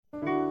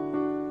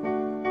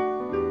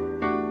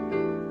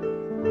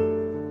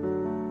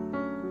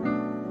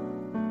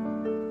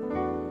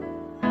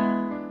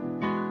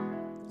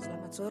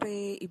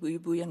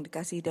Ibu-ibu yang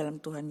dikasihi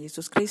dalam Tuhan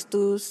Yesus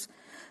Kristus,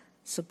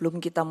 sebelum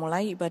kita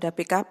mulai ibadah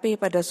PKP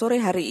pada sore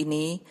hari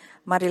ini,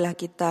 marilah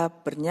kita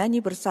bernyanyi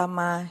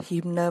bersama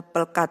himne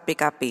Pelkat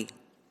PKP.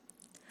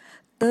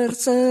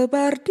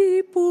 Tersebar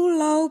di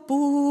pulau-pulau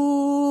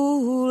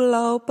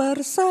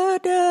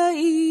persada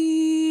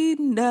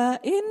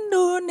indah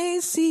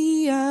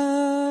Indonesia,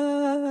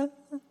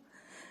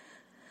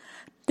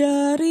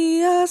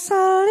 dari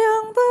asal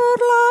yang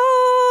berlainan,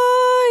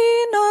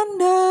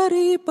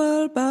 dari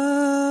pelbagai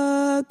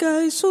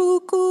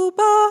suku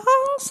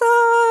bangsa,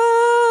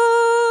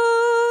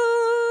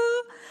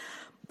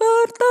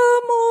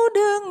 bertemu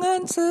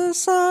dengan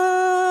sesama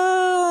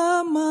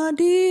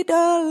di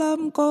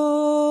dalam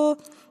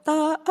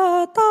kota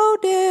atau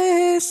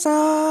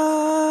desa.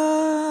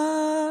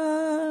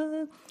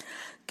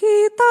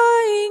 Kita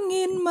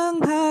ingin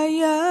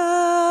menghayati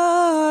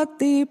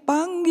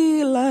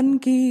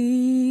panggilan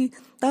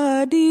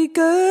kita di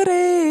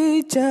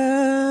gereja.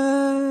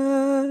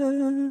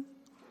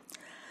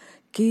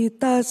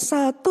 Kita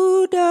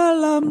satu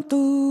dalam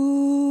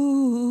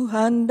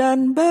Tuhan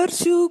dan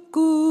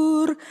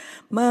bersyukur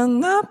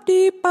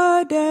mengabdi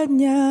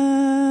padanya,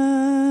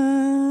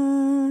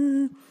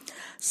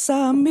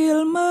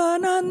 sambil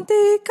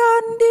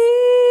menantikan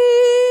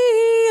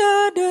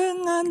Dia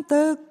dengan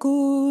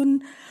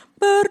tekun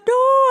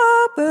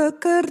berdoa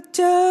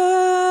bekerja.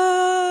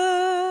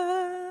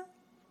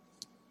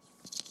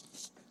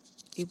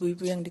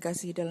 Ibu-ibu yang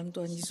dikasihi dalam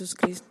Tuhan Yesus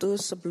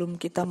Kristus, sebelum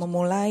kita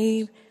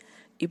memulai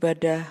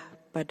ibadah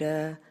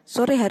pada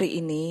sore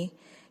hari ini,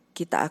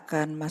 kita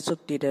akan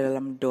masuk di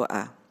dalam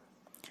doa.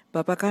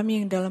 Bapa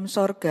kami yang dalam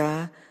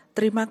sorga,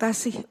 terima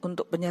kasih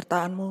untuk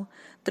penyertaan-Mu,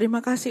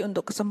 terima kasih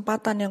untuk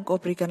kesempatan yang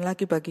Kau berikan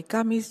lagi bagi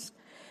kami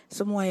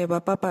semua ya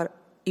Bapak,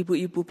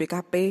 Ibu-ibu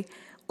PKP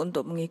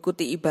untuk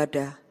mengikuti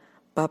ibadah.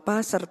 Bapa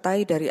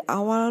sertai dari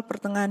awal,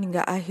 pertengahan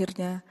hingga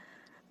akhirnya,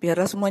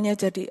 biarlah semuanya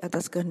jadi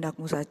atas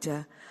kehendak-Mu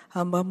saja.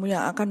 Hamba-Mu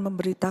yang akan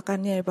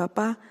memberitakannya ya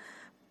Bapa,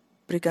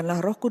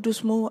 berikanlah Roh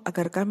Kudus-Mu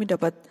agar kami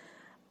dapat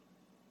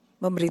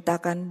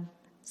memberitakan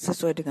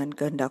sesuai dengan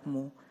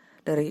kehendak-Mu.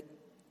 Dari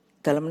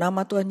dalam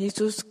nama Tuhan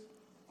Yesus,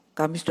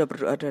 kami sudah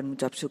berdoa dan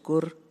mengucap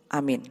syukur.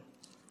 Amin.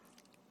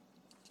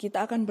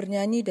 Kita akan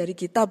bernyanyi dari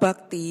Kitab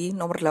Bakti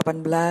nomor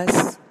 18,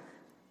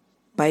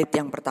 bait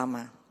yang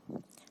pertama.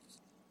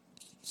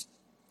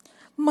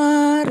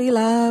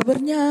 Marilah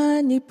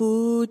bernyanyi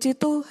puji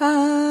Tuhan,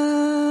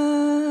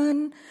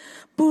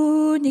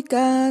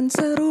 bunyikan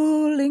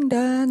seruling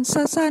dan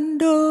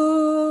sasando,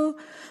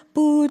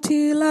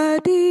 pujilah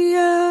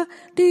Dia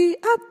di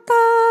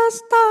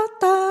atas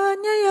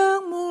tatanya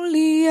yang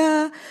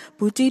mulia,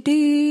 puji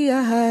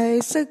Dia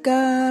hai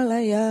segala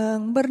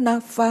yang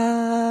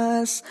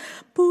bernafas,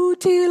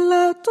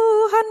 pujilah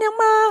Tuhan yang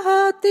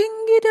maha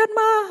tinggi dan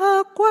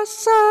maha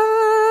kuasa,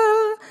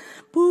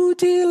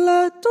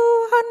 pujilah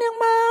Tuhan yang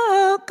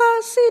maha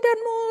kasih dan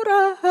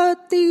murah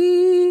hati.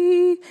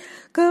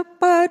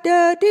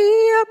 Kepada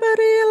Dia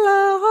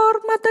berilah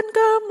hormat dan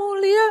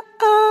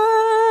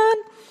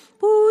kemuliaan.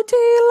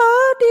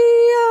 Pujilah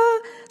Dia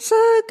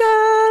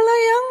segala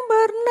yang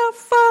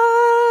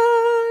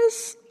bernafas.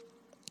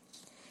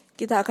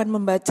 Kita akan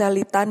membaca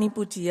litani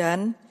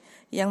pujian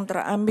yang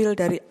terambil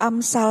dari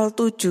Amsal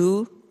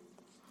 7.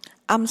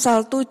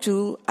 Amsal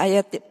 7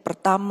 ayat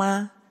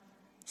pertama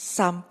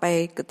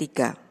sampai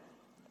ketiga.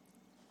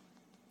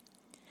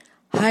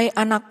 Hai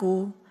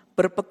anakku,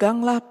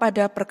 berpeganglah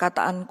pada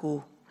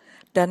perkataanku,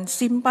 dan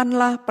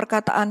simpanlah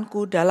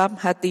perkataanku dalam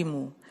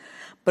hatimu.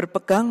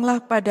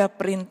 Berpeganglah pada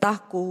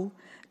perintahku,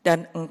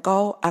 dan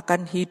engkau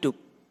akan hidup.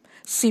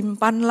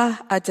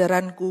 Simpanlah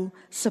ajaranku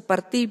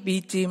seperti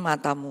biji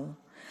matamu.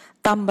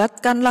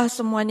 Tambatkanlah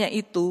semuanya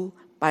itu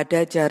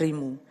pada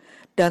jarimu,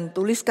 dan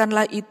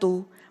tuliskanlah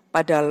itu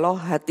pada loh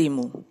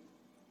hatimu.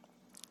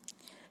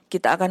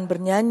 Kita akan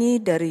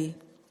bernyanyi dari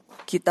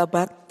Kitab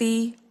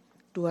Bakti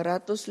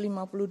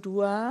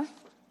 252,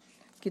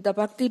 Kitab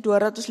Bakti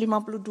 252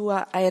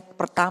 ayat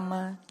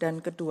pertama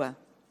dan kedua.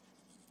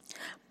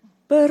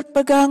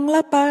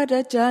 Berpeganglah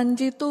pada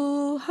janji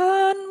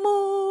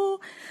Tuhanmu,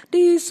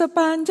 di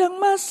sepanjang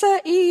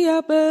masa Ia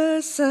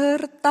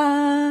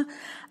beserta.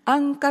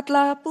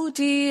 Angkatlah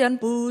pujian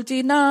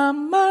puji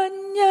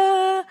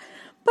namanya,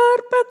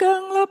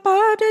 berpeganglah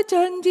pada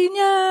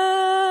janjinya.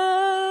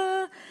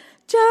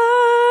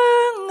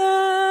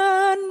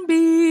 Jangan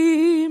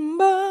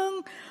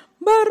bimbang,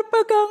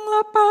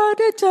 berpeganglah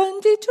pada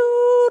janji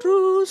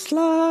juru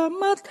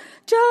selamat.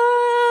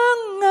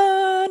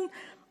 Jangan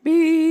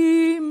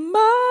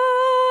bimbang,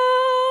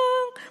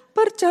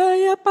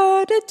 percaya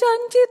pada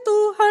janji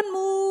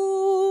Tuhanmu.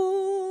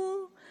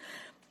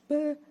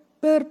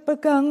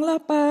 Berpeganglah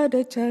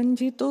pada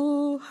janji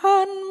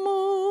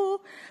Tuhanmu,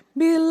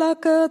 bila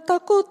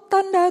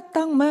ketakutan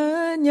datang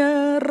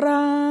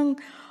menyerang.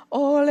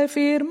 Oleh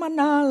firman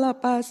Allah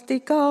pasti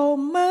kau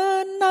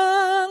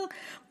menang,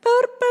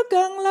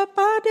 berpeganglah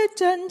pada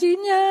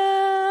janjinya.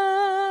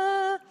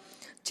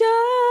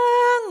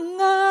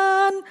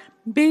 Jangan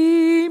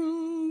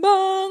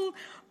bimbang,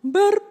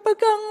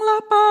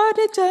 berpeganglah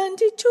pada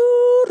janji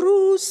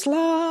juru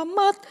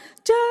selamat.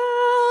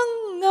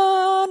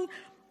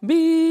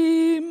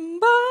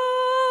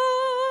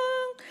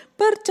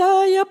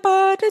 percaya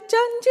pada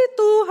janji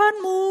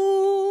Tuhan-Mu.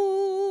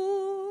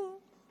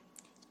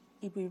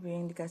 Ibu-ibu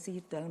yang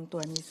dikasihi dalam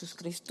Tuhan Yesus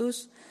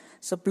Kristus,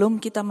 sebelum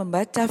kita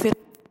membaca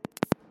firman,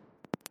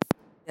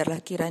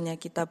 biarlah kiranya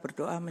kita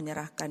berdoa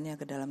menyerahkannya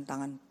ke dalam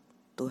tangan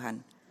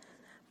Tuhan.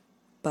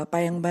 Bapa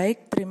yang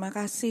baik, terima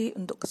kasih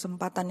untuk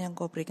kesempatan yang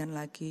Kau berikan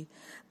lagi.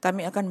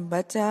 Kami akan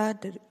membaca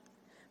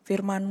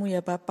firman-Mu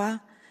ya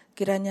Bapa,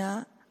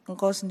 kiranya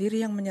Engkau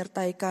sendiri yang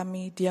menyertai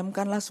kami,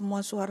 diamkanlah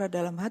semua suara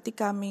dalam hati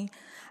kami,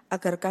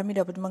 agar kami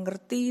dapat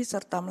mengerti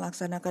serta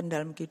melaksanakan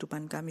dalam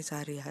kehidupan kami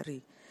sehari-hari.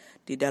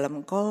 Di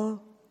dalam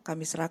Engkau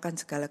kami serahkan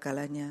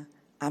segala-galanya.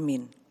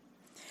 Amin.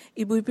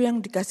 Ibu-ibu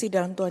yang dikasihi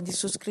dalam Tuhan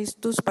Yesus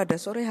Kristus, pada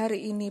sore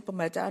hari ini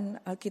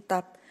pembacaan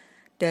Alkitab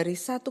dari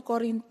 1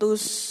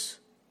 Korintus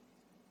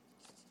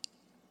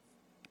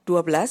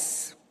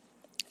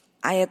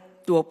 12 ayat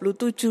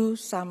 27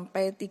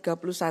 sampai 31.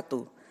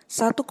 1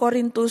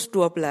 Korintus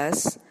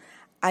 12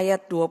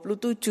 ayat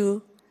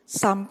 27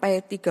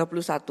 sampai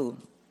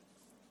 31.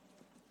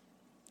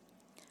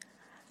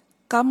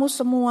 Kamu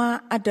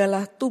semua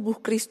adalah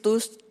tubuh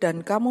Kristus dan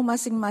kamu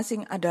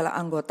masing-masing adalah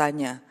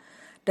anggotanya.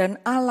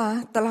 Dan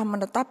Allah telah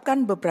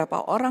menetapkan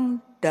beberapa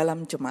orang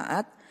dalam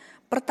jemaat,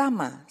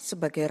 pertama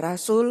sebagai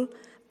rasul,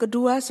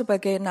 kedua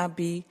sebagai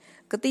nabi,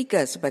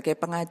 ketiga sebagai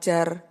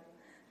pengajar.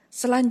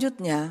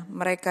 Selanjutnya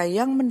mereka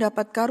yang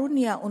mendapat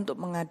karunia untuk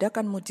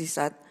mengadakan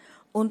mujizat,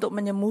 untuk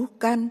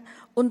menyembuhkan,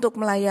 untuk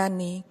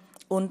melayani,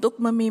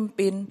 untuk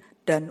memimpin,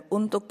 dan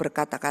untuk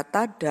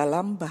berkata-kata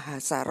dalam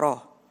bahasa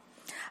roh.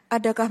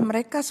 Adakah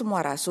mereka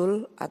semua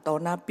rasul atau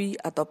nabi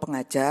atau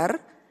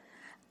pengajar?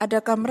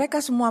 Adakah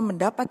mereka semua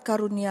mendapat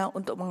karunia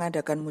untuk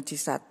mengadakan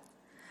mujizat?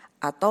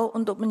 Atau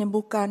untuk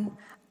menyembuhkan?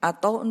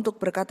 Atau untuk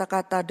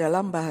berkata-kata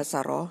dalam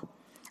bahasa roh?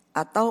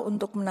 Atau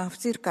untuk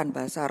menafsirkan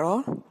bahasa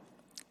roh?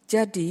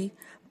 Jadi,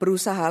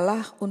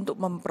 berusahalah untuk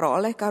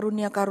memperoleh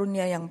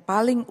karunia-karunia yang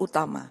paling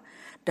utama,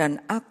 dan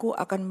aku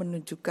akan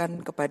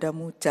menunjukkan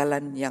kepadamu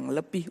jalan yang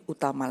lebih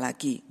utama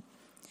lagi.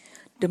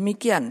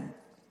 Demikian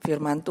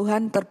firman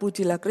Tuhan,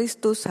 terpujilah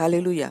Kristus,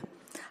 haleluya.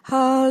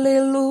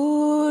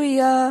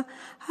 Haleluya,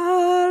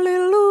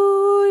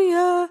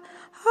 haleluya,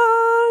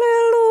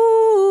 haleluya.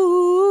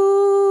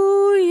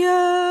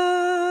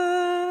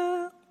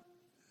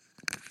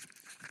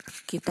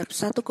 Kitab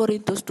 1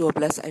 Korintus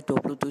 12 ayat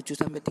 27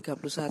 sampai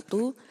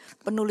 31,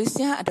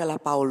 penulisnya adalah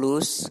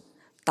Paulus.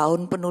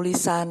 Tahun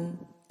penulisan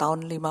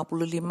tahun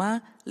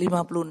 55,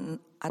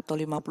 50 atau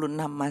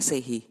 56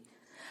 Masehi.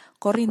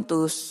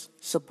 Korintus,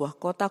 sebuah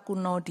kota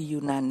kuno di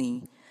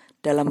Yunani,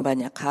 dalam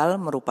banyak hal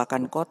merupakan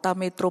kota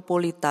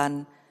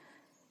metropolitan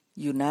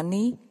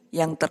Yunani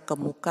yang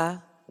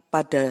terkemuka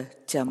pada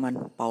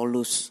zaman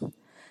Paulus.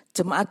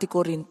 Jemaat di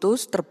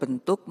Korintus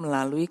terbentuk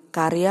melalui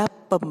karya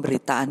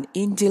pemberitaan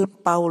Injil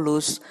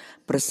Paulus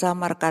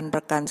bersama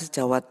rekan-rekan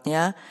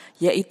sejawatnya,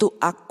 yaitu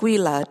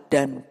Aquila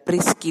dan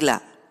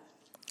Priscilla,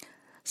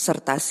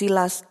 serta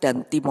Silas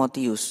dan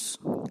Timotius.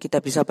 Kita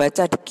bisa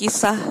baca di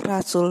Kisah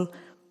Rasul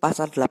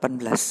pasal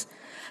 18.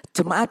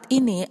 Jemaat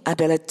ini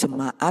adalah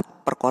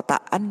jemaat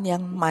perkotaan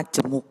yang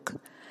majemuk,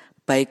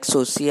 baik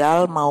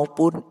sosial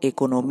maupun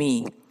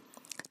ekonomi.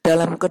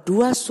 Dalam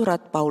kedua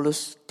surat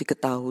Paulus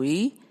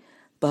diketahui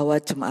bahwa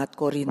jemaat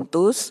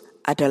Korintus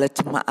adalah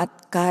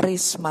jemaat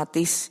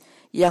karismatis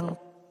yang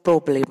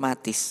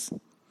problematis.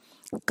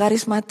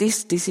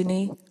 Karismatis di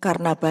sini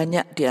karena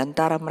banyak di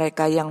antara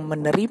mereka yang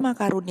menerima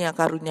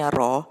karunia-karunia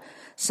roh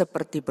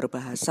seperti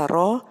berbahasa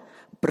roh,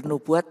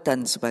 bernubuat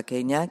dan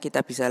sebagainya.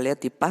 Kita bisa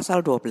lihat di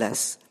pasal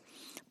 12.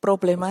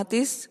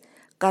 Problematis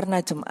karena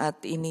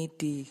jemaat ini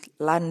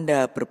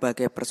dilanda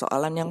berbagai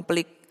persoalan yang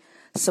pelik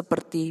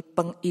seperti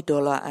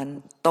pengidolaan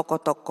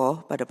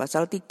tokoh-tokoh pada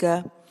pasal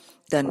 3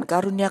 dan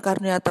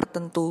karunia-karunia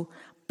tertentu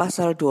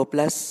pasal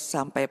 12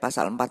 sampai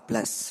pasal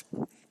 14.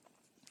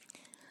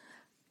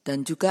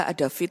 Dan juga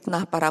ada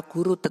fitnah para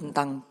guru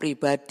tentang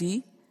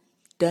pribadi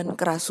dan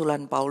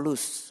kerasulan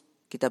Paulus.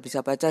 Kita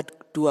bisa baca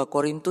 2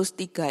 Korintus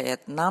 3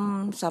 ayat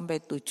 6 sampai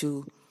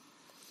 7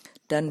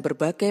 dan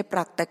berbagai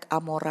praktek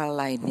amoral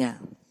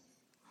lainnya.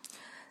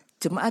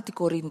 Jemaat di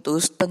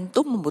Korintus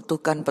tentu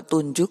membutuhkan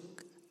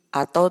petunjuk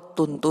atau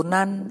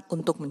tuntunan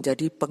untuk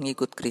menjadi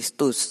pengikut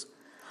Kristus.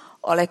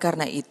 Oleh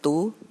karena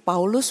itu,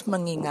 Paulus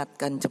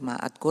mengingatkan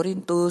jemaat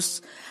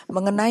Korintus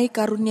mengenai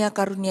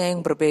karunia-karunia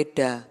yang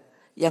berbeda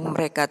yang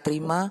mereka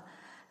terima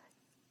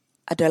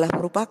adalah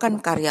merupakan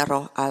karya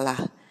roh Allah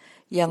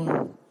yang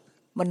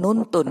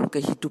menuntun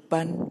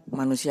kehidupan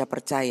manusia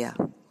percaya.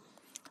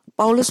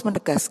 Paulus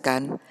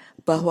menegaskan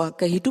bahwa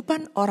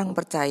kehidupan orang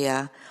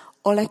percaya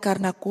oleh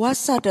karena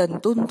kuasa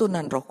dan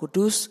tuntunan Roh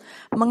Kudus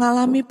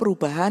mengalami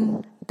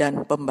perubahan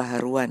dan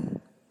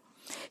pembaharuan.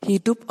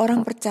 Hidup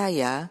orang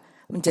percaya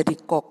menjadi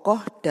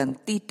kokoh dan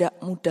tidak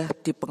mudah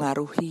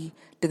dipengaruhi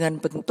dengan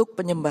bentuk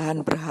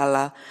penyembahan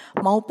berhala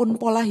maupun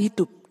pola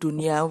hidup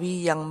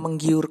duniawi yang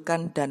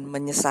menggiurkan dan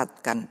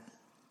menyesatkan.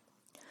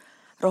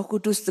 Roh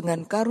Kudus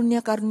dengan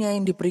karunia-karunia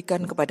yang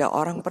diberikan kepada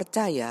orang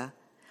percaya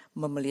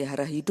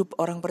memelihara hidup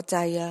orang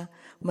percaya,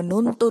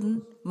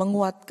 menuntun,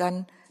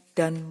 menguatkan,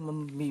 dan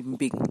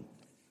membimbing.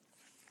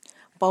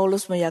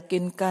 Paulus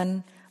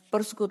meyakinkan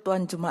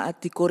persekutuan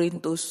jemaat di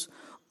Korintus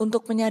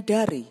untuk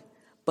menyadari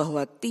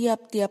bahwa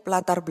tiap-tiap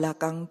latar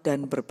belakang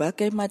dan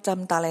berbagai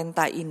macam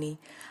talenta ini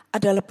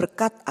adalah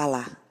berkat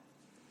Allah.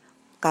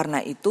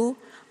 Karena itu,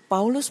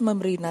 Paulus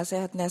memberi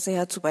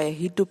nasihat-nasihat supaya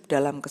hidup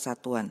dalam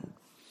kesatuan.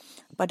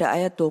 Pada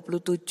ayat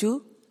 27,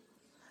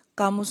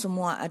 kamu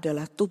semua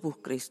adalah tubuh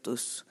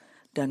Kristus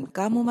dan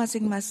kamu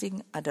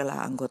masing-masing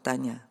adalah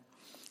anggotanya.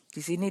 Di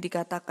sini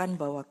dikatakan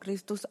bahwa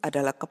Kristus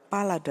adalah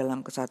kepala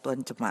dalam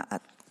kesatuan jemaat.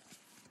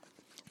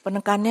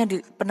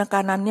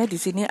 Penekanannya di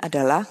sini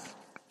adalah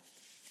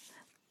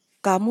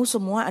kamu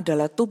semua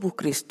adalah tubuh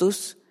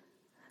Kristus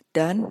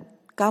dan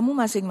kamu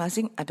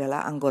masing-masing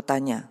adalah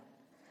anggotanya.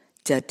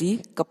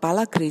 Jadi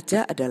kepala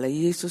gereja adalah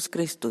Yesus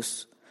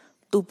Kristus.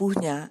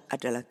 Tubuhnya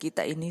adalah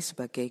kita ini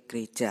sebagai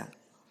gereja.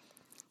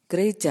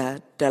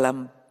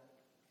 Dalam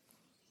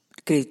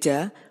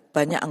gereja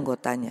banyak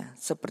anggotanya.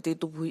 Seperti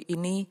tubuh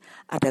ini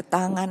ada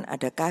tangan,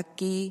 ada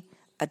kaki,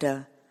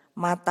 ada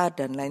mata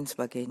dan lain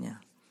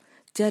sebagainya.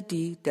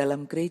 Jadi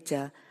dalam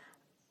gereja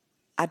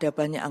ada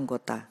banyak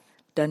anggota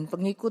dan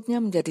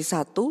pengikutnya menjadi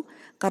satu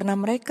karena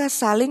mereka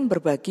saling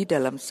berbagi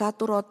dalam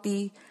satu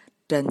roti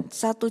dan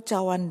satu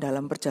cawan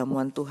dalam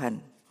perjamuan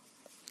Tuhan.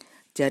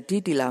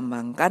 Jadi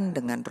dilambangkan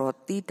dengan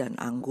roti dan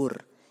anggur.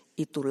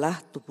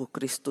 Itulah tubuh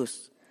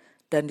Kristus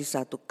dan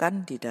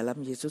disatukan di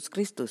dalam Yesus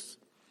Kristus.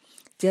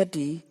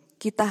 Jadi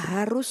kita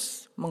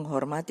harus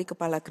menghormati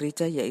kepala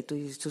gereja yaitu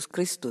Yesus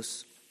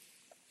Kristus.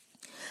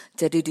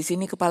 Jadi di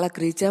sini kepala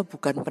gereja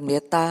bukan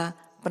pendeta,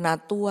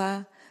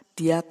 penatua,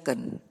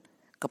 diaken.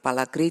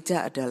 Kepala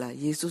gereja adalah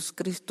Yesus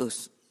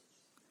Kristus.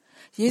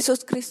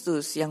 Yesus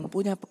Kristus yang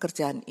punya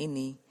pekerjaan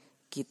ini.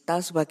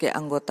 Kita sebagai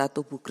anggota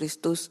tubuh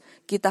Kristus,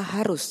 kita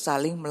harus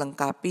saling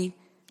melengkapi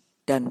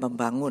dan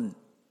membangun.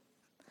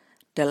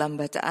 Dalam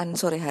bacaan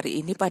sore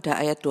hari ini pada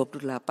ayat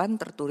 28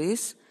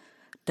 tertulis,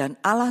 dan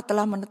Allah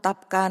telah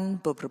menetapkan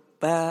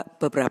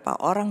beberapa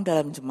orang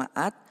dalam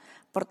jemaat,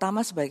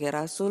 pertama sebagai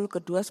rasul,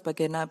 kedua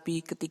sebagai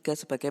nabi, ketiga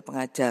sebagai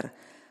pengajar.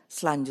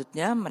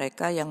 Selanjutnya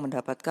mereka yang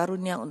mendapat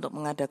karunia untuk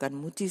mengadakan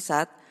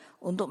mujizat,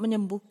 untuk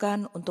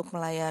menyembuhkan, untuk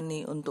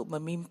melayani, untuk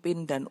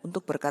memimpin, dan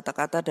untuk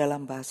berkata-kata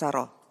dalam bahasa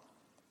roh.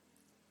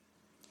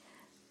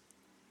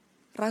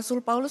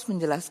 Rasul Paulus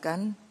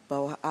menjelaskan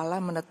bahwa Allah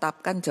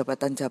menetapkan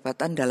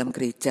jabatan-jabatan dalam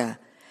gereja,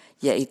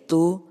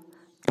 yaitu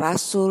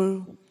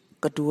rasul,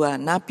 kedua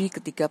nabi,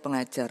 ketiga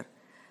pengajar.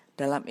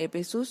 Dalam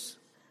Efesus,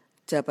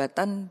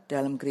 jabatan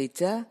dalam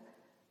gereja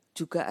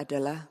juga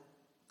adalah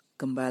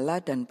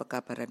gembala dan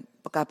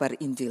pekabar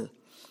Injil.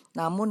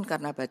 Namun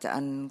karena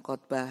bacaan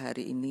khotbah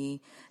hari ini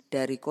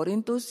dari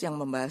Korintus yang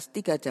membahas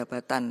 3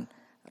 jabatan,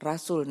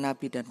 rasul,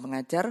 nabi, dan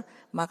pengajar,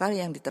 maka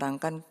yang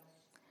diterangkan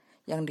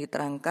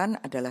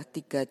adalah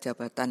 3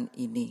 jabatan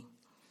ini.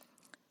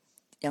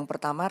 Yang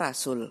pertama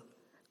rasul.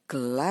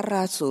 Gelar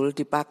rasul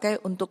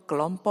dipakai untuk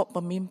kelompok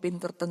pemimpin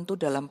tertentu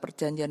dalam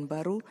perjanjian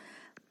baru.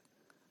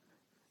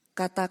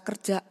 Kata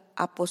kerja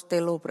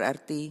apostelo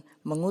berarti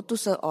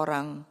mengutus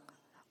seorang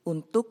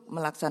untuk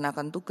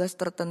melaksanakan tugas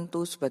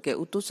tertentu sebagai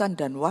utusan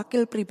dan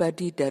wakil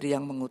pribadi dari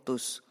yang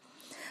mengutus.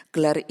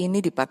 Gelar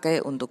ini dipakai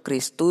untuk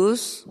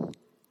Kristus,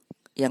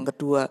 yang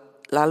kedua,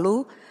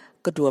 lalu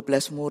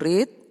ke-12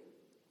 murid,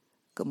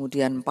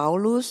 kemudian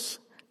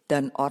Paulus,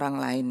 dan orang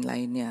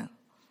lain-lainnya.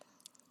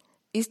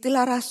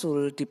 Istilah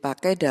rasul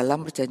dipakai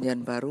dalam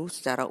perjanjian baru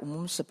secara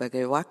umum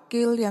sebagai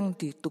wakil yang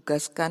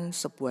ditugaskan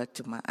sebuah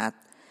jemaat,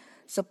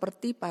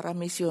 seperti para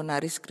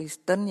misionaris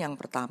Kristen yang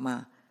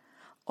pertama.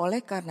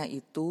 Oleh karena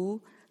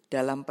itu,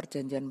 dalam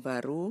perjanjian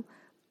baru,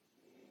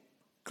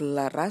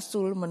 gelar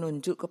rasul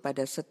menunjuk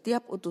kepada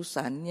setiap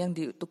utusan yang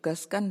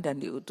ditugaskan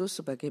dan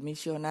diutus sebagai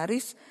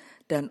misionaris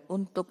dan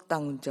untuk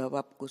tanggung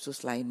jawab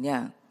khusus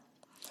lainnya.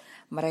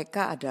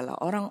 Mereka adalah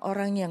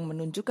orang-orang yang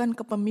menunjukkan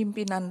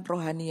kepemimpinan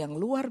rohani yang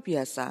luar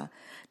biasa,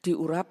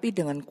 diurapi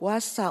dengan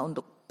kuasa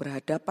untuk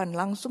berhadapan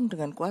langsung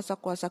dengan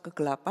kuasa-kuasa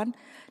kegelapan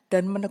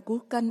dan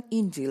meneguhkan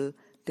Injil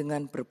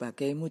dengan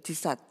berbagai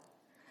mujizat,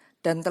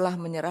 dan telah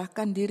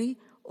menyerahkan diri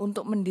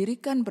untuk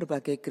mendirikan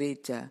berbagai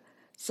gereja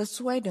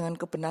sesuai dengan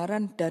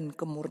kebenaran dan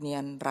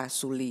kemurnian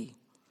rasuli.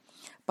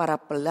 Para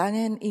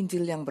pelayan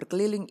Injil yang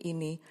berkeliling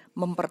ini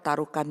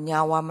mempertaruhkan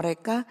nyawa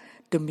mereka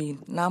demi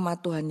nama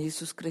Tuhan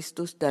Yesus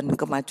Kristus dan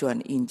kemajuan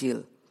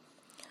Injil.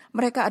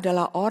 Mereka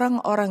adalah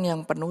orang-orang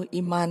yang penuh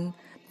iman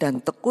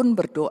dan tekun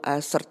berdoa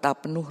serta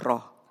penuh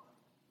roh.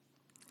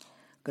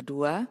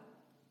 Kedua,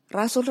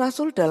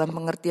 rasul-rasul dalam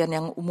pengertian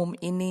yang umum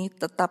ini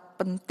tetap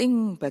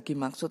penting bagi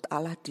maksud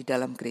Allah di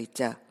dalam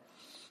gereja.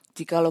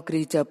 Jikalau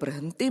gereja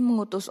berhenti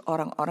mengutus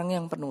orang-orang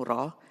yang penuh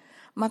roh,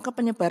 maka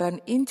penyebaran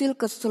Injil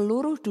ke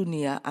seluruh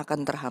dunia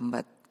akan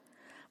terhambat.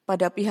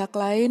 Pada pihak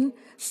lain,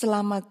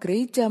 selama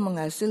gereja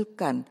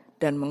menghasilkan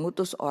dan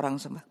mengutus orang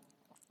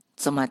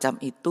semacam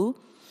itu,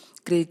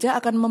 gereja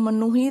akan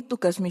memenuhi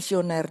tugas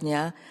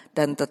misionernya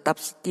dan tetap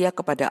setia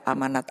kepada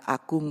amanat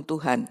agung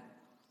Tuhan.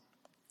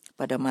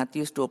 Pada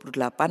Matius 28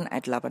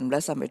 ayat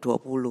 18-20.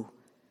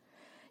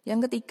 Yang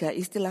ketiga,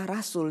 istilah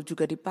rasul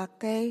juga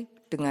dipakai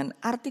dengan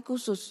arti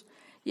khusus,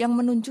 yang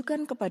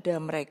menunjukkan kepada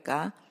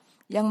mereka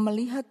yang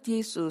melihat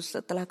Yesus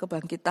setelah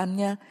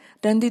kebangkitannya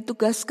dan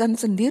ditugaskan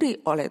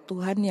sendiri oleh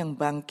Tuhan yang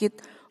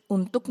bangkit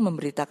untuk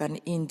memberitakan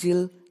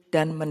Injil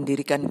dan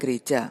mendirikan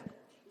gereja.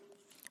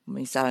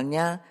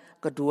 Misalnya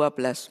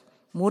ke-12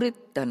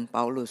 murid dan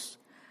Paulus.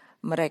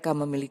 Mereka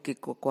memiliki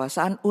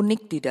kekuasaan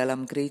unik di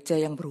dalam gereja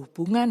yang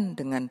berhubungan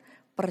dengan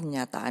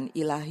pernyataan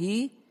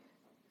ilahi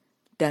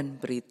dan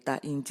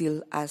berita Injil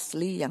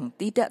asli yang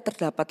tidak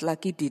terdapat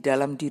lagi di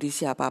dalam diri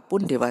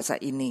siapapun dewasa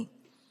ini.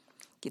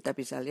 Kita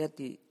bisa lihat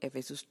di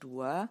Efesus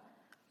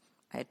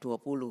 2 ayat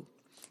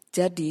 20.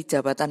 Jadi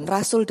jabatan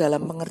rasul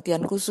dalam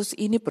pengertian khusus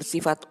ini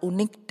bersifat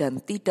unik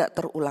dan tidak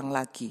terulang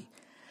lagi.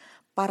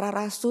 Para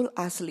rasul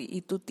asli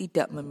itu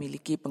tidak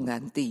memiliki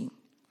pengganti.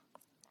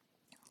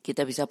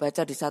 Kita bisa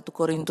baca di 1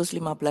 Korintus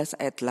 15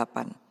 ayat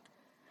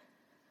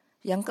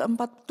 8. Yang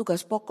keempat,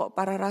 tugas pokok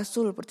para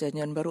rasul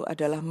Perjanjian Baru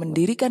adalah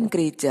mendirikan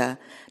gereja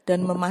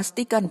dan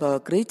memastikan bahwa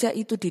gereja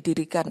itu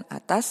didirikan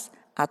atas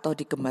atau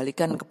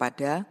dikembalikan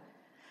kepada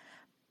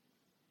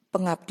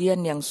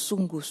pengabdian yang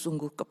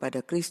sungguh-sungguh kepada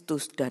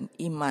Kristus dan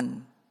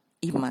iman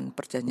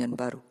Perjanjian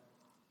Baru.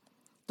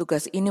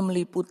 Tugas ini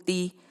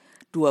meliputi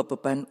 2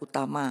 beban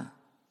utama,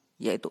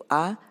 yaitu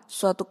A,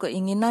 suatu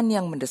keinginan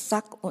yang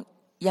mendesak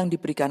yang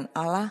diberikan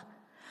Allah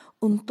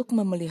untuk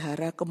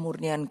memelihara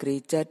kemurnian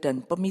gereja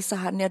dan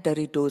pemisahannya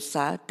dari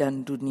dosa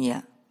dan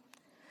dunia.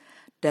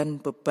 Dan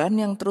beban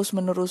yang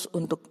terus-menerus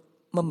untuk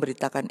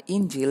memberitakan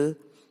Injil,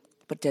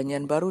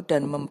 Perjanjian Baru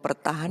dan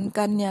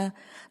mempertahankannya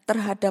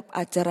terhadap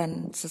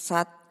ajaran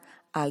sesat,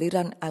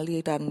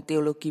 aliran-aliran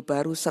teologi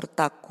baru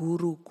serta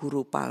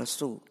guru-guru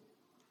palsu.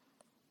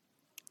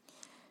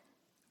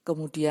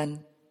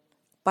 Kemudian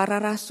para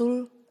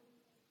rasul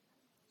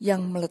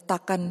yang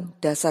meletakkan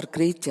dasar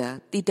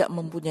gereja tidak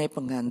mempunyai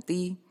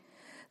pengganti.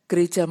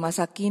 Gereja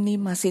masa kini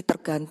masih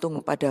tergantung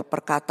pada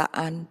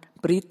perkataan,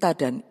 berita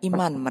dan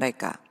iman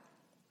mereka.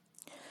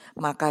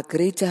 Maka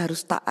gereja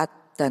harus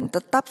taat dan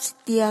tetap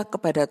setia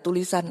kepada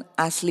tulisan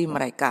asli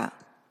mereka.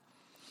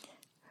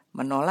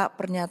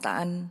 Menolak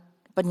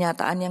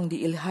pernyataan yang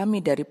diilhami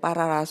dari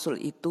para rasul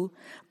itu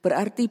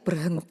berarti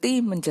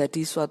berhenti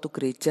menjadi suatu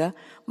gereja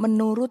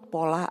menurut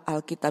pola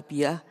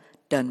Alkitabiah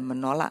dan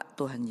menolak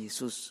Tuhan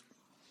Yesus.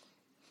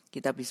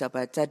 Kita bisa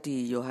baca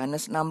di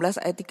Yohanes 16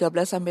 ayat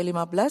 13 sampai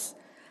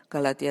 15,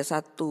 Galatia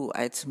 1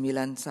 ayat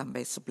 9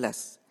 sampai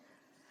 11.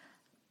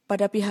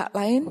 Pada pihak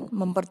lain,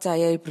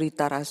 mempercayai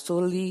berita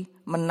rasuli,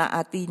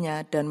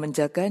 menaatinya dan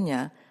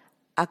menjaganya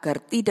agar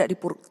tidak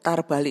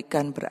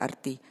diputarbalikkan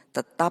berarti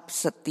tetap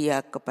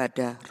setia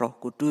kepada Roh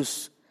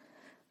Kudus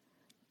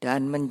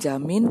dan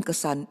menjamin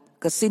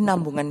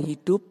kesinambungan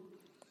hidup,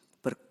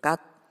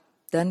 berkat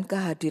dan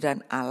kehadiran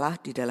Allah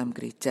di dalam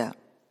gereja.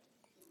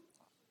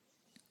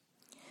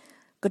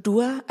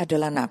 Kedua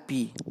adalah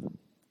nabi.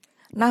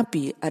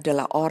 Nabi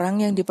adalah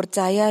orang yang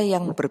dipercaya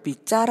yang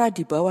berbicara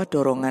di bawah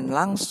dorongan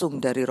langsung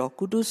dari Roh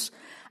Kudus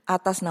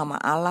atas nama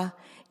Allah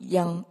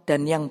yang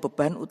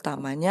beban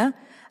utamanya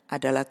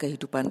adalah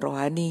kehidupan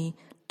rohani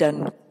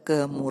dan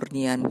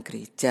kemurnian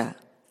gereja.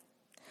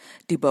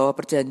 Di bawah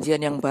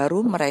perjanjian yang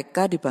baru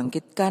mereka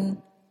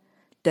dibangkitkan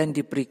dan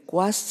diberi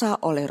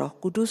kuasa oleh Roh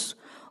Kudus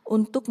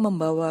untuk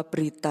membawa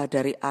berita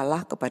dari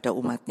Allah kepada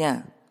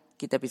umatnya.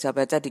 Kita bisa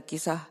baca di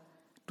Kisah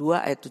 2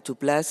 ayat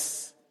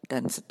 17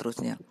 dan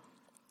seterusnya.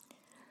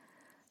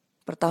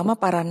 Pertama,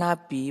 para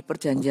nabi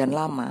Perjanjian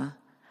Lama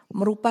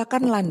merupakan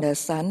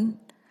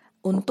landasan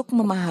untuk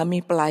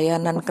memahami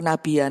pelayanan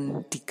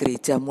kenabian di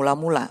gereja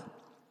mula-mula.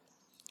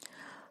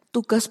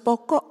 Tugas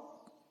pokok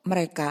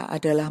mereka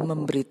adalah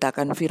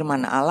memberitakan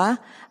firman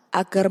Allah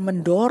agar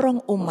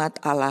mendorong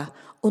umat Allah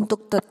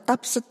untuk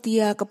tetap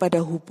setia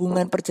kepada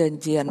hubungan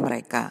perjanjian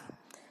mereka.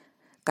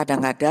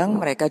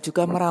 Kadang-kadang mereka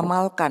juga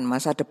meramalkan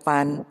masa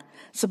depan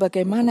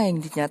sebagaimana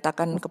yang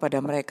dinyatakan kepada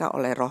mereka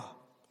oleh Roh.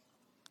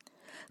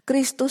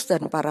 Kristus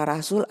dan para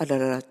rasul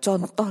adalah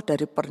contoh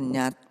dari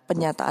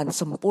penyataan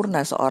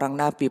sempurna seorang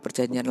nabi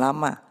Perjanjian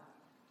Lama.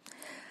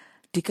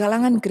 Di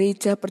kalangan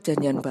gereja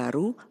Perjanjian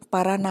Baru,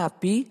 para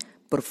nabi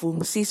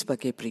berfungsi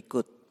sebagai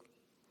berikut.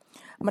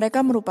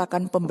 Mereka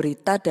merupakan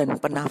pemberita dan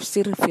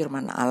penafsir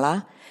firman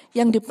Allah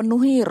yang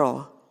dipenuhi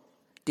Roh,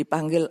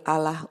 dipanggil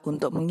Allah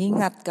untuk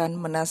mengingatkan,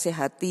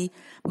 menasihati,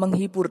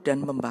 menghibur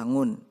dan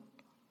membangun.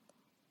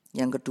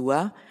 Yang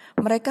kedua,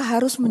 mereka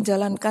harus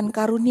menjalankan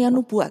karunia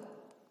nubuat.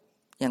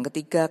 Yang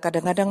ketiga,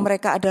 kadang-kadang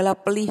mereka adalah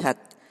pelihat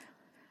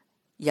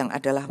yang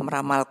adalah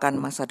meramalkan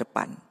masa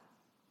depan.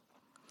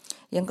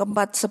 Yang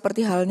keempat,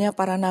 seperti halnya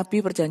para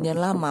nabi Perjanjian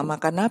Lama,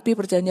 maka nabi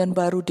Perjanjian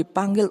Baru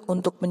dipanggil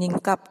untuk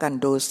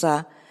menyingkapkan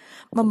dosa,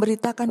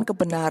 memberitakan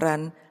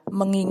kebenaran,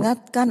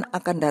 mengingatkan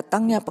akan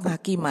datangnya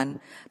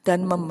penghakiman,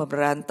 dan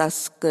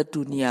memberantas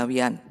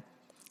keduniawian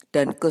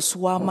dan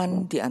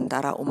kesuaman di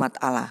antara umat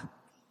Allah.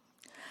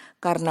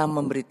 Karena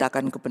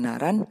memberitakan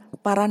kebenaran,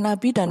 para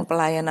nabi dan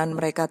pelayanan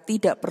mereka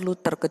tidak perlu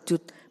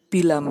terkejut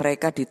bila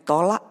mereka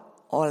ditolak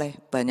oleh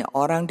banyak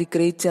orang di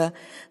gereja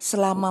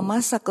selama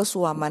masa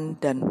kesuaman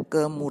dan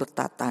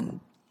kemurtatan.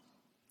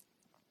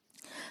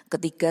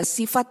 Ketiga,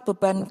 sifat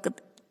beban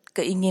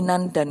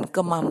Keinginan dan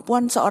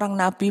kemampuan seorang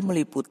nabi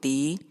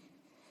meliputi,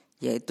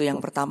 yaitu yang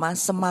pertama,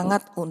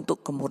 semangat untuk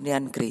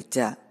kemurnian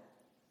gereja.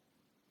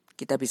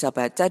 Kita bisa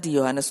baca di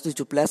Yohanes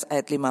 17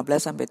 ayat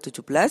 15 sampai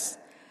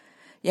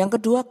 17. Yang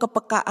kedua,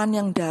 kepekaan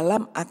yang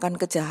dalam akan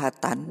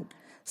kejahatan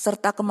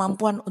serta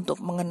kemampuan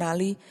untuk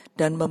mengenali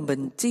dan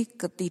membenci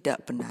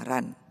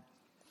ketidakbenaran,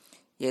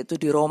 yaitu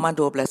di Roma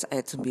 12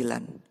 ayat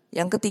 9.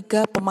 Yang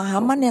ketiga,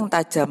 pemahaman yang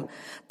tajam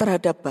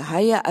terhadap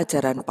bahaya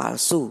ajaran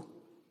palsu.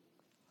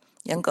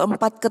 Yang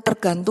keempat,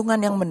 ketergantungan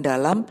yang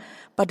mendalam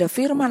pada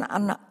firman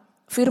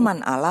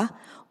Allah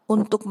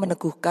untuk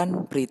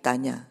meneguhkan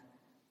beritanya.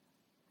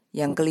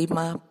 Yang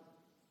kelima,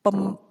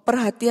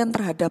 perhatian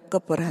terhadap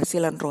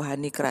keberhasilan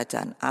rohani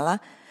kerajaan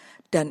Allah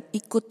dan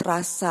ikut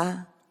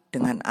rasa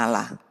dengan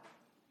Allah.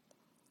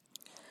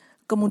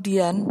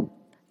 Kemudian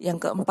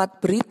yang keempat,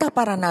 berita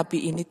para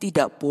nabi ini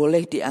tidak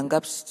boleh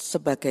dianggap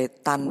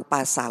sebagai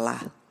tanpa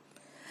salah.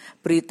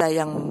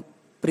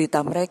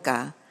 Berita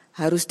mereka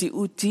harus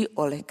diuji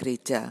oleh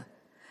gereja,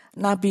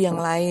 nabi yang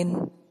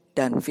lain,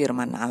 dan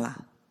firman Allah.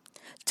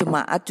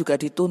 Jemaat juga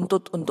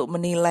dituntut untuk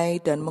menilai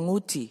dan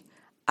menguji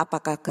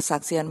apakah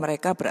kesaksian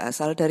mereka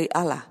berasal dari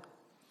Allah.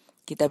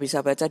 Kita bisa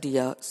baca di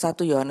 1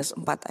 Yohanes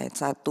 4 ayat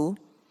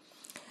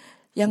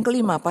 1. Yang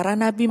kelima, para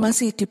nabi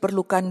masih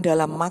diperlukan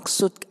dalam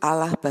maksud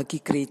Allah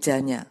bagi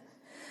gerejanya.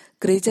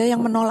 Gereja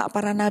yang menolak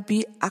para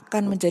nabi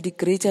akan menjadi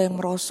gereja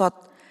yang merosot,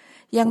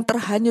 yang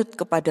terhanyut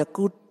kepada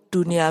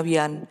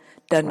keduniawian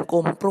dan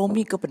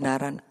kompromi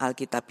kebenaran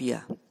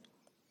Alkitabiah.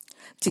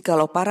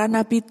 Jikalau para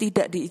nabi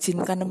tidak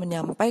diizinkan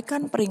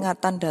menyampaikan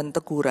peringatan dan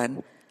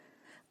teguran,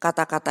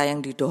 kata-kata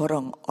yang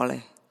didorong oleh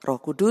Roh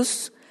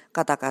Kudus,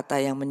 kata-kata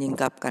yang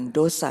menyingkapkan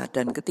dosa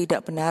dan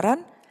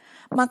ketidakbenaran,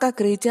 maka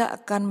gereja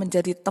akan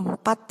menjadi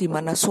tempat di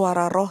mana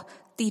suara roh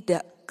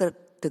tidak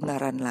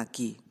kedengaran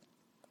lagi.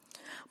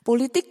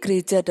 Politik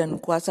gereja dan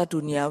kuasa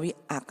duniawi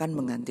akan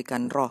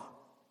menggantikan roh.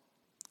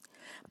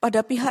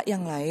 Pada pihak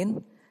yang lain,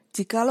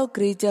 jikalau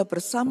gereja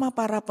bersama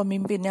para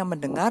pemimpinnya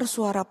mendengar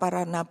suara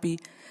para nabi,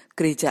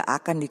 gereja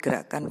akan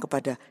digerakkan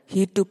kepada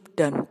hidup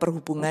dan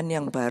perhubungan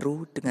yang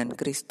baru dengan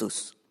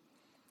Kristus.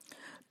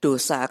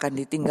 Dosa akan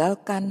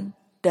ditinggalkan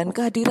dan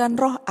kehadiran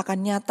roh akan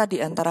nyata di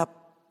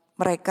antara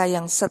mereka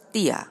yang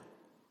setia.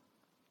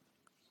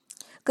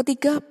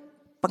 Ketiga,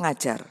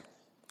 pengajar.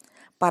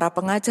 Para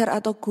pengajar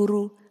atau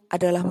guru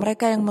adalah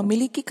mereka yang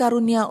memiliki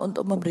karunia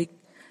untuk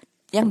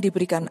yang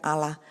diberikan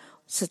Allah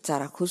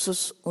secara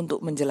khusus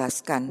untuk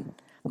menjelaskan,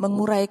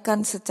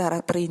 menguraikan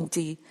secara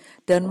terinci,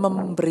 dan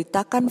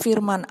memberitakan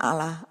firman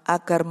Allah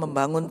agar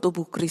membangun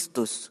tubuh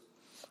Kristus.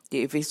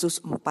 Di Efesus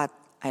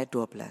 4 ayat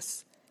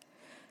 12.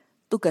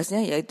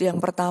 Tugasnya yaitu yang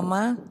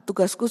pertama,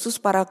 tugas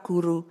khusus para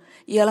guru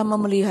ialah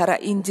memelihara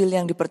Injil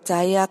yang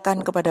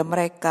dipercayakan kepada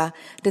mereka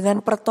dengan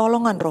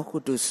pertolongan Roh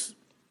Kudus.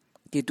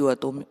 Di 2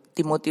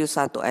 Timotius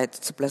 1 ayat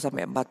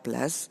 11-14,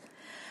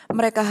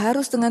 mereka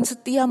harus dengan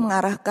setia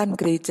mengarahkan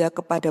gereja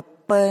kepada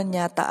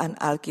penyataan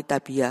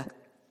Alkitabiah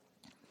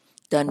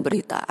dan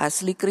berita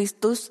asli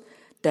Kristus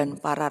dan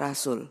para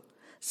rasul,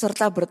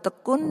 serta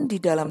bertekun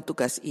di dalam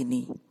tugas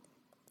ini.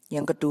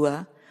 Yang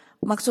kedua,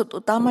 maksud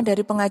utama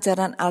dari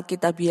pengajaran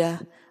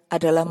Alkitabiah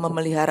adalah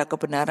memelihara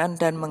kebenaran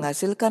dan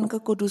menghasilkan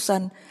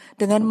kekudusan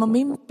dengan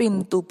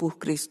memimpin tubuh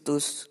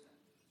Kristus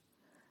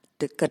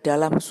ke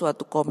dalam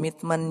suatu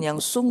komitmen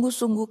yang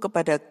sungguh-sungguh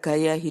kepada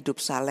gaya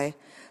hidup saleh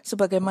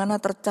sebagaimana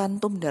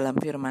tercantum dalam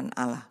firman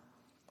Allah.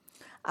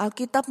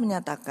 Alkitab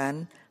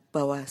menyatakan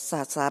bahwa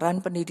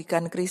sasaran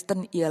pendidikan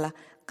Kristen ialah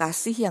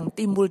kasih yang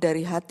timbul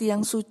dari hati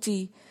yang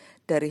suci,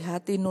 dari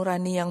hati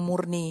nurani yang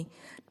murni,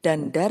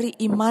 dan dari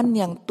iman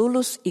yang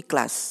tulus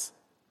ikhlas.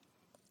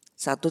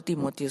 1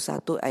 Timotius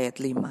 1 ayat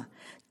 5.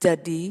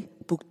 Jadi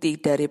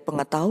bukti dari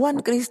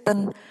pengetahuan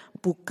Kristen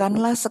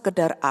bukanlah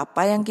sekedar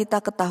apa yang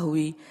kita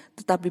ketahui,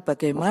 tetapi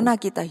bagaimana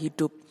kita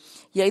hidup,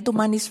 yaitu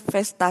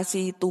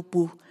manifestasi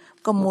tubuh,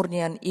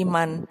 kemurnian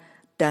iman,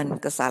 dan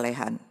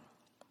kesalehan.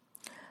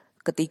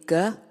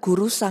 Ketiga,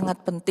 guru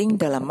sangat penting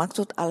dalam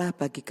maksud Allah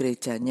bagi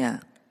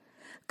gerejanya.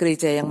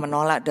 Gereja yang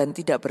menolak dan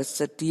tidak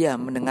bersedia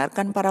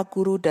mendengarkan para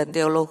guru dan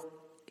teolog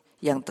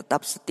yang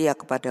tetap setia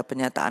kepada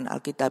penyataan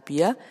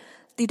Alkitabiah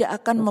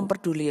tidak akan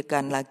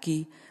memperdulikan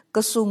lagi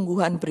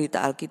kesungguhan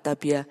berita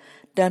Alkitabiah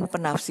dan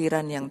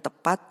penafsiran yang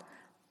tepat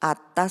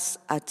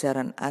atas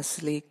ajaran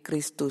asli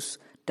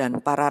Kristus dan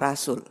para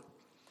rasul.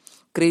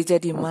 Gereja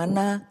di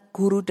mana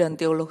guru dan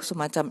teolog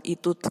semacam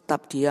itu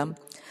tetap diam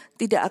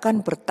tidak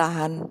akan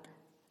bertahan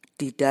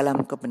di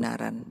dalam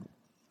kebenaran.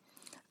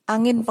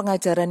 Angin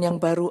pengajaran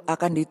yang baru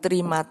akan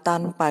diterima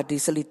tanpa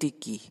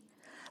diselidiki.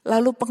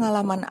 Lalu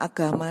pengalaman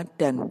agama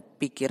dan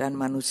pikiran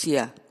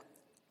manusia,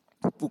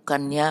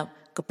 bukannya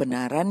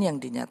kebenaran yang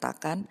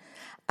dinyatakan,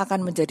 akan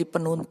menjadi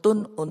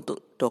penuntun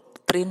untuk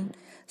doktrin,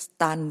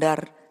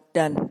 standar,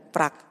 dan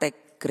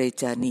praktek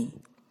gerejani.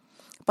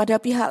 Pada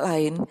pihak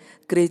lain,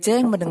 gereja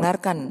yang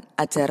mendengarkan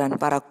ajaran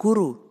para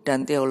guru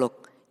dan teolog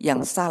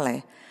yang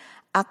saleh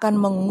akan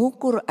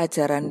mengukur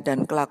ajaran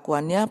dan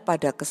kelakuannya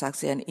pada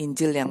kesaksian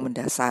Injil yang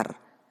mendasar.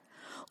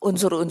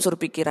 Unsur-unsur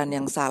pikiran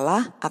yang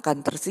salah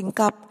akan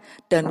tersingkap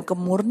dan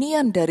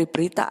kemurnian dari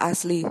berita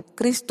asli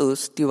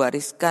Kristus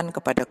diwariskan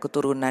kepada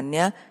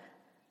keturunannya.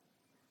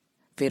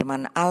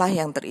 Firman Allah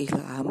yang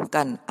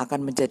terilhamkan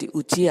akan menjadi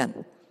ujian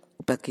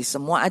bagi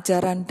semua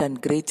ajaran, dan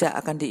gereja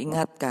akan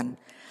diingatkan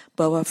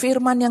bahwa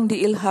firman yang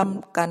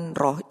diilhamkan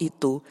Roh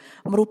itu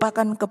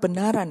merupakan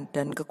kebenaran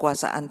dan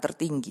kekuasaan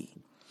tertinggi.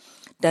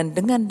 Dan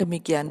dengan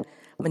demikian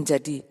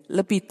menjadi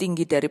lebih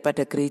tinggi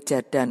daripada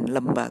gereja dan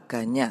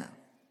lembaganya.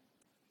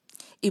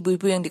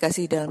 Ibu-ibu yang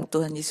dikasihi dalam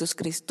Tuhan Yesus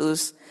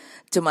Kristus,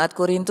 Jemaat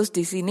Korintus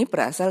di sini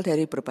berasal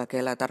dari berbagai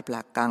latar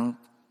belakang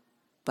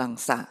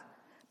bangsa,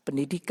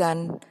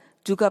 pendidikan,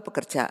 juga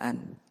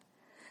pekerjaan.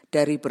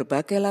 Dari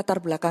berbagai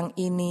latar belakang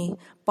ini,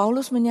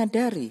 Paulus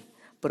menyadari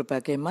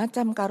berbagai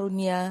macam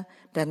karunia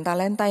dan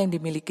talenta yang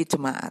dimiliki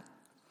jemaat.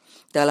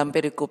 Dalam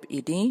perikop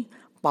ini,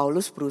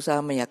 Paulus berusaha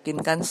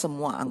meyakinkan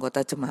semua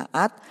anggota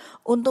jemaat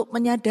untuk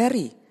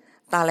menyadari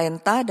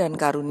talenta dan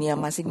karunia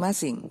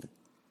masing-masing.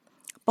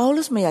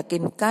 Paulus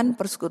meyakinkan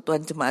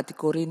persekutuan jemaat di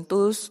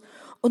Korintus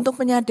untuk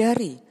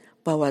menyadari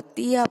bahwa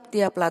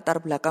tiap-tiap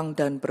latar belakang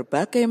dan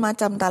berbagai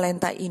macam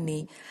talenta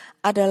ini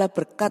adalah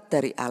berkat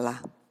dari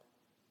Allah.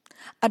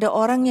 Ada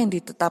orang yang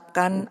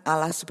ditetapkan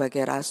Allah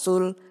sebagai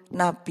rasul,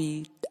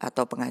 nabi,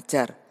 atau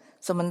pengajar.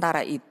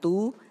 Sementara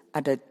itu,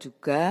 ada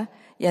juga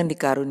yang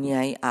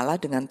dikaruniai Allah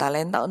dengan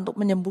talenta untuk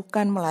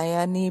menyembuhkan,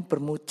 melayani,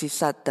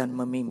 bermujizat, dan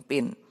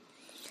memimpin.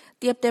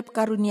 Tiap-tiap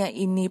karunia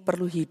ini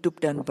perlu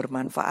hidup dan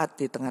bermanfaat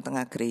di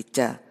tengah-tengah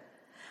gereja.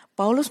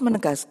 Paulus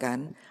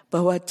menegaskan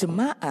bahwa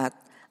jemaat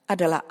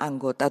adalah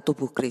anggota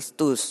tubuh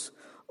Kristus.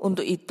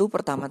 Untuk itu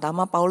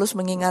pertama-tama Paulus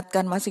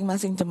mengingatkan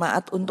masing-masing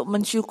jemaat untuk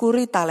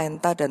mensyukuri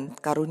talenta dan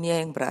karunia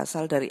yang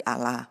berasal dari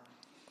Allah.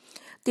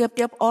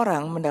 Tiap-tiap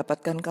orang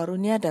mendapatkan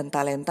karunia dan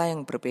talenta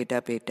yang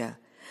berbeda-beda,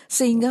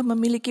 sehingga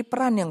memiliki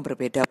peran yang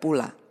berbeda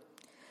pula.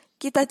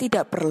 Kita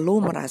tidak perlu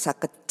merasa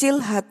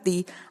kecil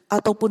hati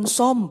ataupun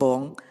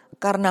sombong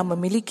karena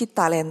memiliki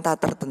talenta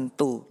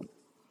tertentu.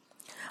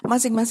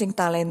 Masing-masing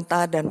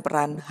talenta dan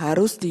peran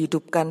harus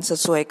dihidupkan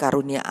sesuai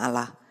karunia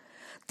Allah.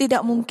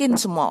 Tidak mungkin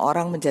semua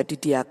orang menjadi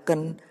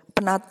diaken,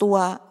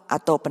 penatua,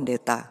 atau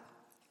pendeta.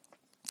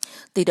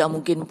 Tidak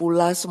mungkin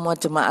pula semua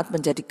jemaat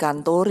menjadi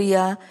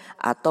kantoria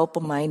atau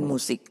pemain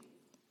musik.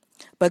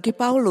 Bagi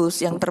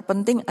Paulus, yang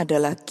terpenting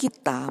adalah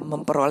kita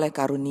memperoleh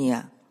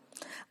karunia.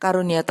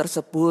 Karunia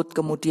tersebut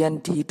kemudian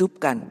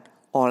dihidupkan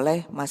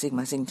oleh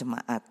masing-masing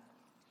jemaat.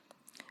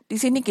 Di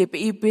sini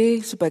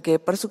GPIB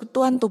sebagai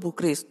persekutuan tubuh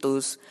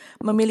Kristus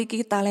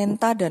memiliki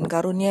talenta dan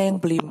karunia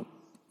yang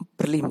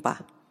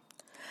berlimpah.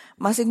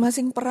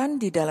 Masing-masing peran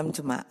di dalam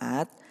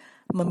jemaat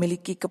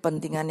memiliki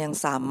kepentingan yang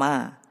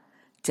sama.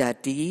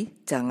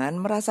 Jadi, jangan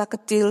merasa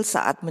kecil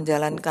saat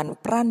menjalankan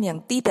peran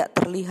yang tidak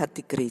terlihat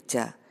di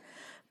gereja.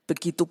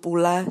 Begitu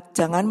pula,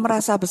 jangan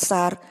merasa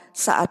besar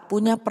saat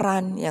punya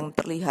peran yang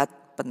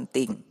terlihat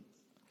penting.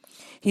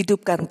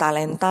 Hidupkan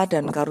talenta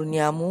dan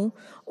karuniamu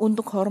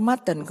untuk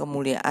hormat dan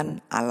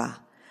kemuliaan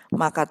Allah.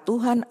 Maka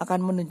Tuhan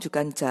akan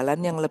menunjukkan jalan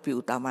yang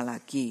lebih utama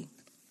lagi.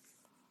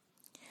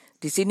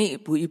 Di sini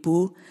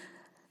ibu-ibu,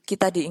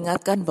 kita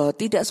diingatkan bahwa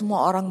tidak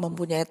semua orang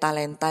mempunyai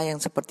talenta yang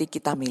seperti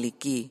kita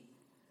miliki.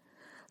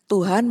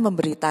 Tuhan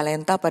memberi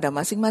talenta pada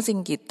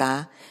masing-masing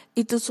kita,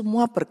 itu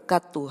semua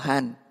berkat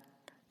Tuhan.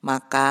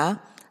 Maka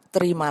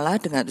terimalah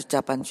dengan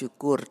ucapan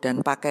syukur dan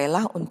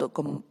pakailah untuk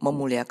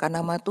memuliakan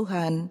nama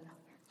Tuhan.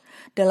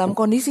 Dalam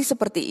kondisi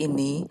seperti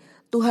ini,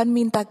 Tuhan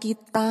minta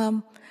kita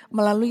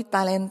melalui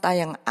talenta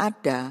yang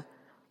ada,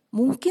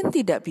 mungkin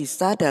tidak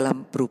bisa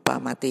dalam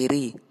berupa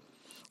materi,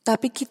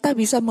 tapi kita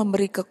bisa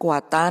memberi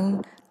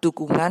kekuatan,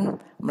 dukungan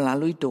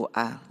melalui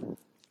doa.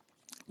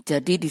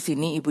 Jadi di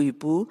sini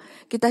ibu-ibu,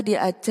 kita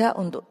diajak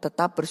untuk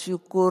tetap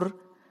bersyukur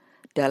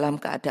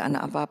dalam keadaan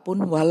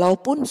apapun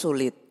walaupun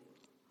sulit.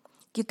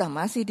 Kita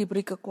masih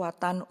diberi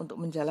kekuatan untuk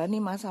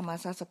menjalani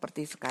masa-masa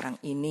seperti sekarang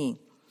ini.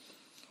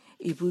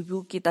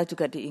 Ibu-ibu, kita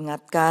juga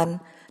diingatkan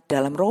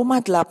dalam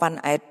Roma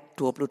 8 ayat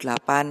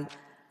 28,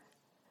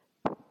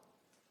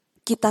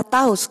 kita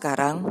tahu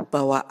sekarang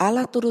bahwa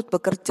Allah turut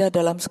bekerja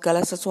dalam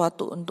segala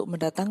sesuatu untuk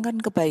mendatangkan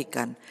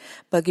kebaikan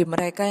bagi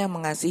mereka yang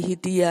mengasihi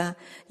Dia,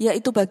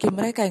 yaitu bagi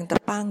mereka yang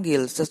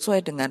terpanggil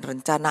sesuai dengan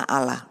rencana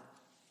Allah.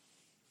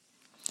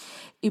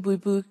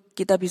 Ibu-ibu,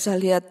 kita bisa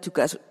lihat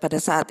juga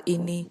pada saat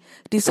ini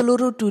di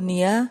seluruh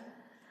dunia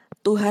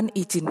Tuhan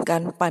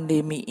izinkan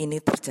pandemi ini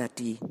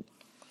terjadi.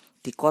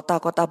 Di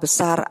kota-kota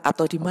besar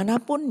atau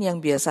dimanapun yang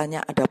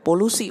biasanya ada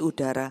polusi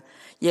udara,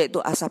 yaitu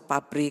asap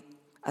pabrik,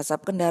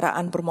 asap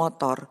kendaraan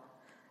bermotor.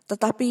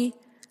 Tetapi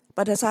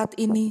pada saat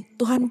ini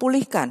Tuhan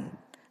pulihkan.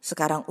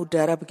 Sekarang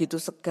udara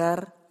begitu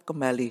segar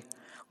kembali,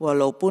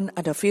 walaupun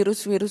ada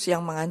virus-virus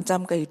yang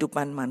mengancam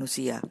kehidupan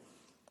manusia.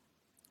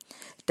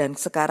 Dan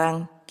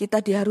sekarang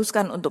kita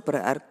diharuskan untuk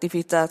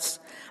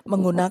beraktivitas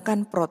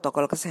menggunakan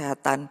protokol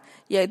kesehatan,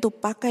 yaitu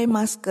pakai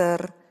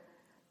masker,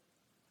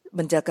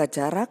 menjaga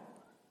jarak,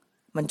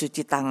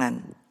 mencuci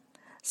tangan.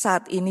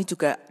 Saat ini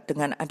juga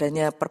dengan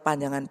adanya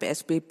perpanjangan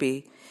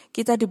PSBB,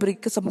 kita diberi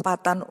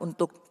kesempatan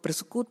untuk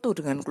bersekutu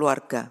dengan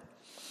keluarga.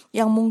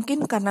 yang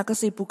mungkin karena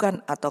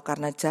kesibukan atau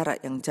karena jarak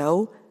yang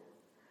jauh,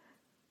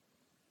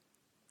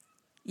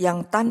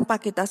 yang tanpa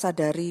kita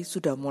sadari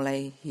sudah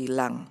mulai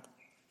hilang.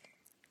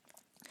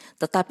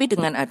 Tetapi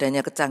dengan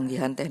adanya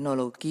kecanggihan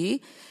teknologi,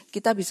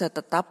 kita bisa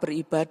tetap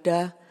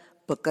beribadah,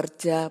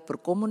 bekerja,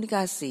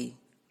 berkomunikasi.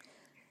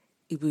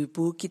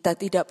 Ibu-ibu, kita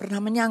tidak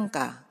pernah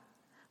menyangka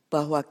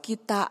bahwa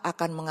kita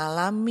akan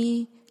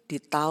mengalami di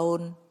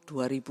tahun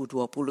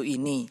 2020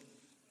 ini.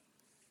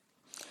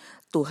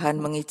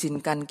 Tuhan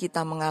mengizinkan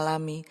kita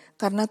mengalami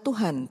karena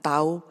Tuhan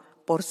tahu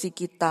porsi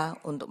kita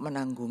untuk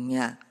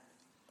menanggungnya.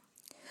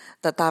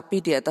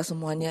 Tetapi di atas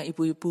semuanya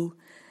ibu-ibu,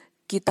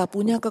 kita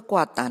punya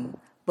kekuatan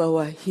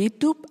bahwa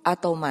hidup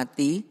atau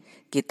mati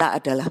kita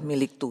adalah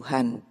milik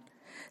Tuhan.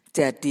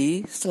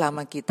 Jadi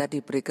selama kita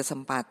diberi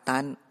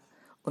kesempatan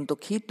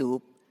untuk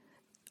hidup,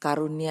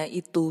 karunia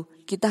itu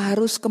kita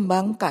harus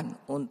kembangkan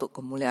untuk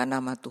kemuliaan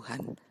nama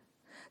Tuhan.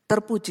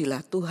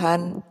 Terpujilah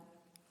Tuhan.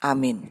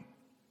 Amin.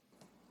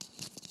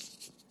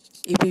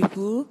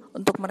 Ibu-ibu,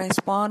 untuk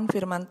merespon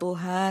firman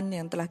Tuhan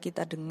yang telah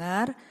kita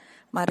dengar,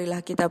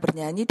 marilah kita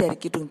bernyanyi dari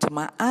Kidung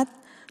Jemaat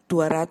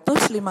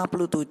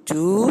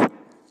 257,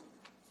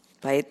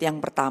 bait yang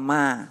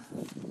pertama.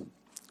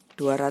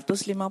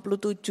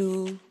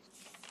 257,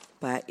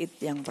 bait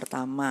yang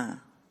pertama,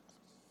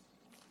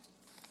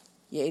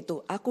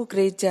 yaitu Aku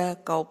gereja,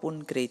 kau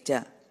pun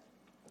gereja.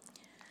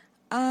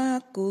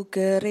 Aku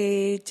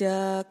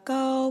gereja,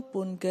 kau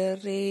pun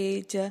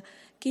gereja,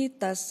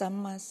 kita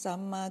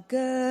sama-sama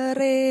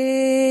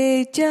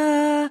gereja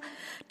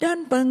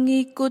dan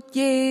pengikut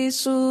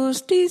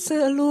Yesus di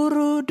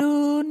seluruh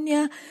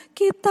dunia.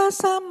 Kita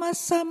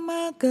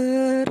sama-sama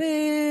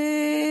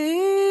gereja.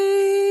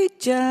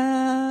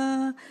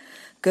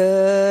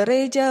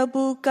 Gereja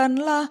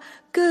bukanlah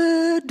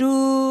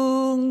gedungnya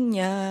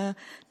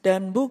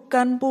dan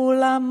bukan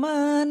pula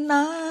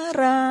menaranya.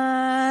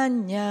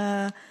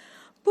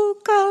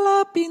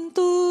 Bukalah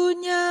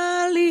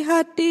pintunya,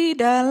 lihat di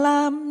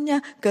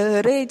dalamnya,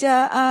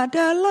 gereja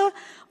adalah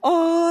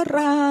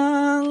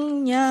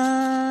orangnya.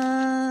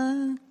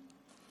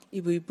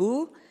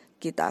 Ibu-ibu,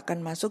 kita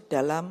akan masuk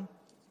dalam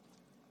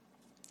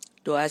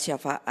doa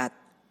syafaat.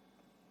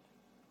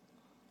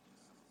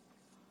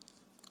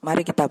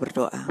 Mari kita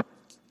berdoa.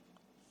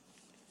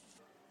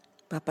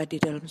 Bapa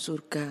di dalam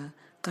surga,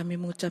 kami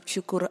mengucap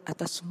syukur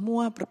atas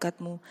semua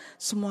berkat-Mu,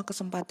 semua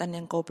kesempatan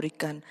yang Kau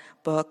berikan,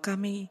 bahwa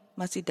kami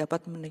masih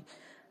dapat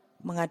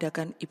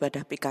mengadakan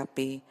ibadah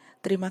PKP.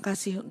 Terima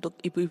kasih untuk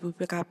ibu-ibu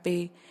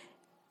PKP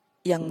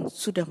yang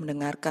sudah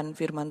mendengarkan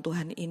firman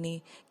Tuhan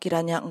ini.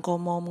 Kiranya Engkau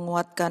mau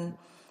menguatkan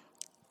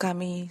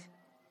kami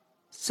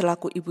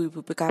selaku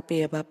ibu-ibu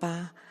PKP ya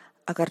Bapa,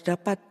 agar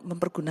dapat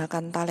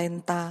mempergunakan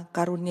talenta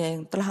karunia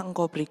yang telah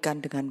Engkau berikan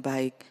dengan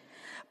baik.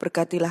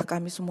 Berkatilah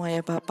kami semua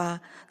ya Bapa,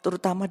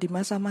 terutama di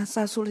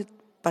masa-masa sulit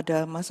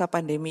pada masa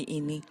pandemi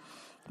ini.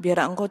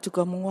 Biar Engkau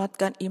juga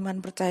menguatkan iman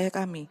percaya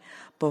kami,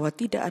 bahwa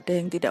tidak ada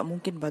yang tidak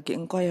mungkin bagi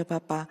Engkau ya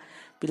Bapa.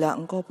 Bila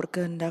Engkau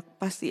berkehendak,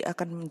 pasti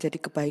akan menjadi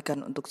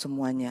kebaikan untuk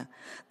semuanya.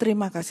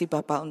 Terima kasih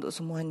Bapa untuk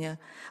semuanya.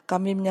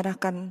 Kami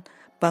menyerahkan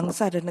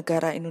bangsa dan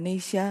negara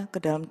Indonesia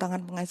ke dalam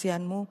tangan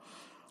pengasihan-Mu,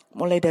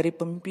 mulai dari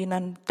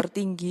pimpinan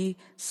tertinggi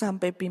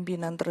sampai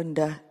pimpinan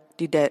terendah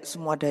di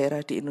semua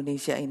daerah di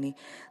Indonesia ini.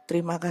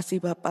 Terima kasih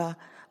Bapa,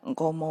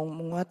 Engkau mau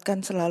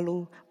menguatkan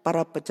selalu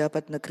para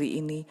pejabat negeri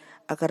ini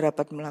agar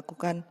dapat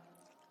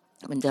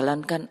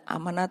menjalankan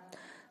amanat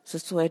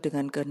sesuai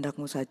dengan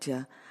kehendak-Mu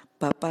saja.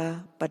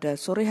 Bapa, pada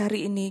sore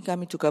hari ini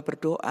kami juga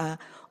berdoa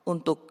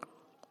untuk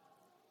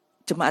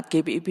Jemaat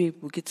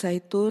GBIB Bukit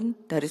Zaitun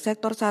dari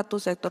sektor 1,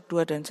 sektor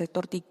 2, dan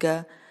sektor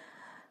 3.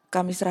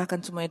 Kami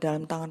serahkan semuanya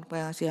dalam tangan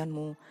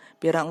pengasihan-Mu.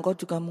 Biar Engkau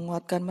juga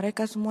menguatkan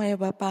mereka semua ya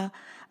Bapa,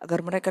 agar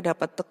mereka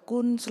dapat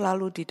tekun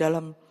selalu di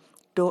dalam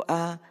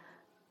doa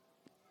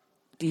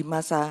di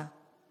masa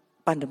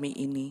pandemi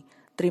ini.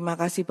 Terima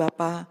kasih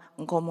Bapa,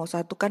 Engkau mau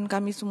satukan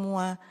kami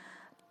semua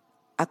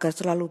agar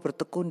selalu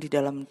bertekun di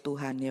dalam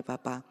Tuhan ya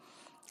Bapa.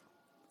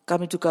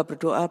 Kami juga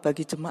berdoa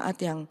bagi jemaat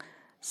yang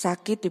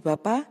sakit ya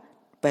Bapa,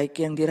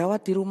 baik yang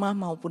dirawat di rumah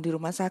maupun di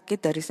rumah sakit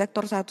dari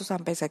sektor 1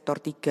 sampai sektor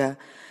 3.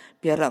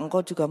 Biarlah Engkau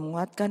juga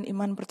menguatkan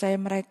iman percaya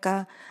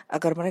mereka,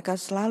 agar mereka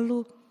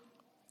selalu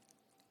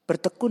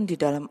bertekun di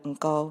dalam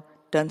Engkau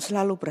dan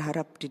selalu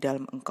berharap di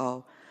dalam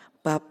Engkau.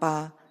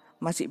 Bapa,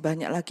 masih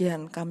banyak lagi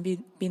yang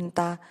kami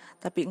minta,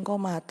 tapi Engkau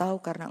Maha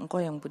tahu karena Engkau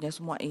yang punya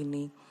semua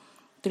ini.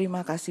 Terima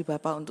kasih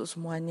Bapa untuk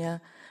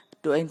semuanya.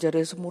 Doa yang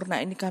jari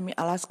sempurna ini kami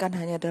alaskan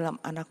hanya dalam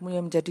anak-Mu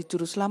yang menjadi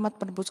juru selamat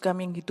penebus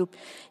kami yang hidup,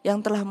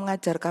 yang telah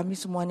mengajar kami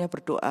semuanya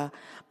berdoa.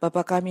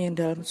 Bapa kami yang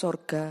dalam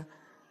sorga,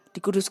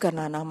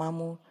 dikuduskanlah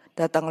nama-Mu,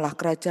 datanglah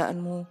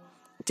kerajaan-Mu,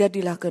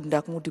 jadilah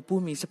kehendak-Mu di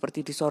bumi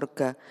seperti di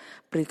sorga.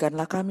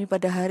 Berikanlah kami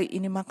pada hari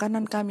ini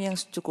makanan kami yang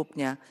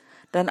secukupnya,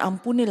 Dan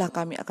ampunilah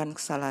kami akan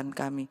kesalahan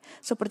kami,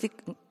 seperti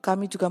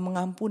kami juga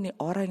mengampuni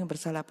orang yang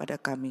bersalah pada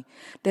kami.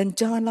 Dan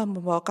janganlah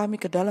membawa kami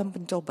ke dalam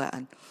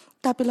pencobaan,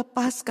 tapi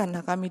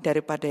lepaskanlah kami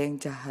daripada yang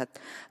jahat.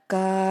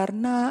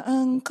 Karena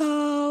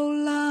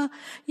Engkaulah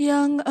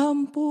yang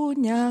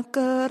empunya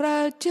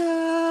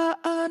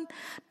kerajaan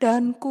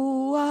dan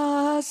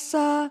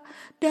kuasa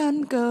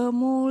dan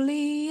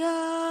kemuliaan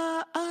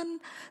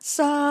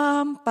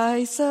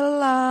sampai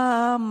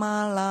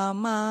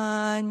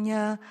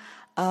selama-lamanya.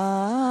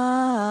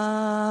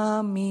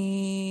 Amin.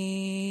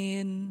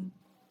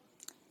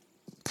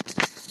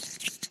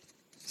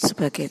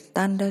 Sebagai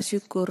tanda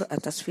syukur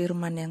atas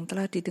firman yang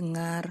telah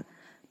didengar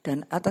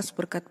dan atas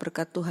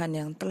berkat-berkat Tuhan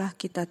yang telah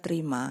kita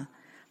terima,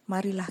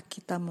 marilah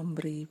kita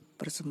memberi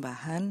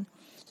persembahan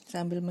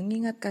sambil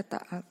mengingat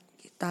kata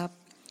Alkitab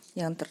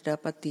yang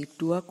terdapat di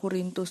 2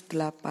 Korintus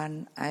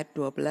 8 ayat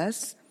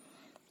 12.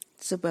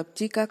 Sebab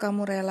jika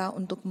kamu rela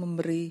untuk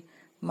memberi,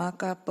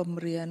 maka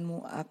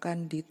pemberianmu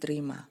akan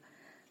diterima.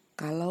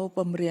 Kalau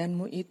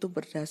pemberianmu itu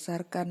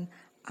berdasarkan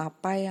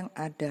apa yang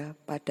ada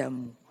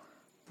padamu,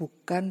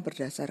 bukan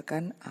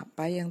berdasarkan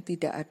apa yang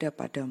tidak ada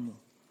padamu.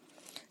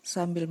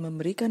 Sambil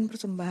memberikan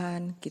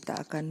persembahan,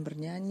 kita akan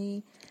bernyanyi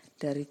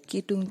dari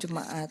Kidung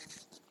Jemaat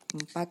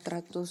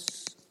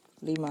 450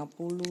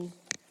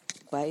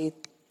 bait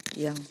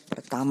yang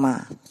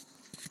pertama.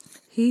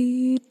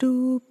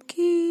 Hidup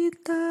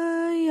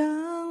kita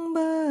yang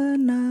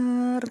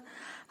benar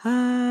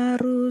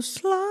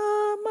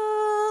haruslah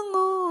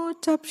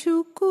mengucap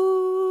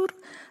syukur,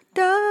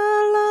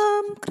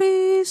 dalam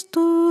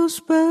Kristus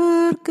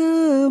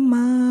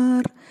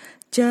bergemar,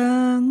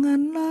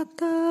 janganlah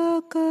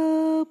takabur.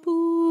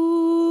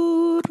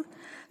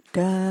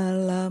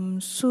 Dalam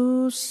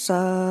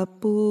susah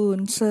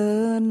pun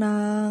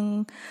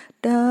senang,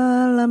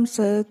 dalam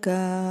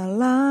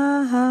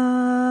segala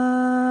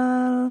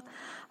hal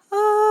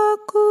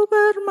aku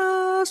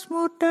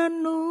bermazmur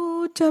dan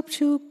ucap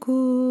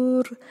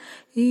syukur,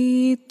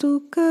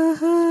 itu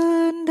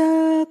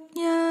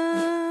kehendaknya.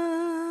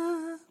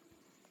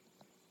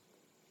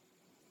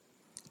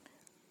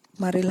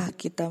 Marilah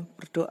kita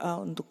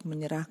berdoa untuk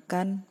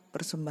menyerahkan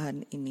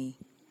persembahan ini.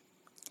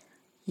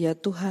 Ya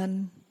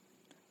Tuhan,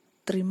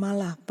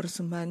 terimalah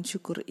persembahan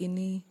syukur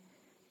ini,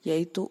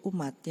 yaitu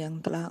umat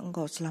yang telah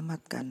Engkau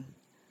selamatkan.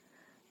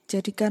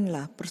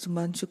 Jadikanlah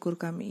persembahan syukur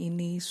kami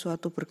ini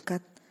suatu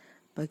berkat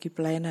bagi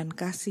pelayanan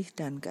kasih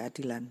dan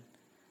keadilan.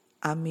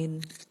 Amin.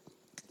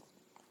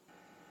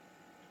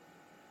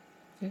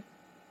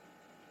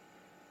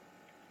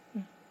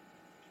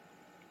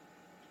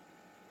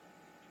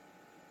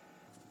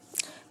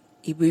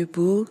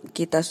 Ibu-ibu,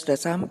 kita sudah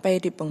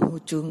sampai di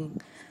penghujung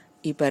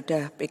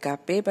ibadah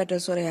PKP pada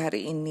sore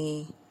hari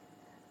ini.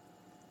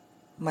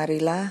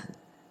 Marilah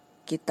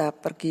kita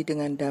pergi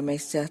dengan damai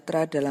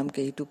sejahtera dalam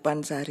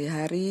kehidupan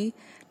sehari-hari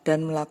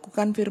dan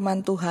melakukan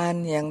firman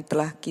Tuhan yang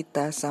telah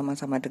kita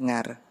sama-sama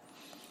dengar.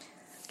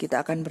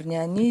 Kita akan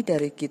bernyanyi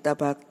dari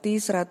Kitab Bakti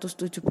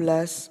 117,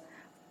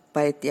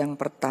 bait yang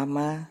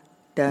pertama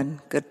dan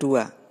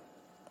kedua.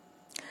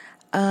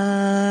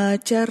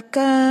 Ajar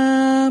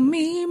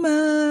kami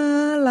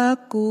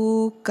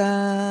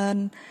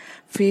melakukan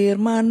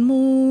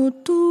firman-Mu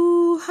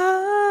Tuhan,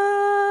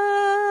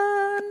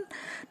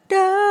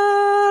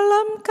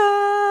 dalam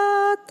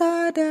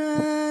kata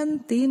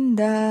dan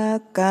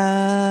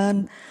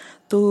tindakan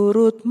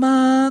turut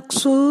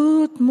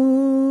maksud-Mu.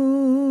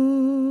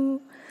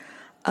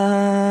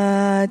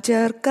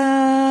 Ajar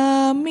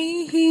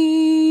kami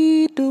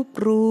hidup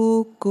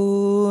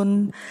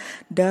rukun,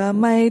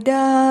 damai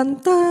dan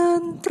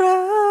tentram,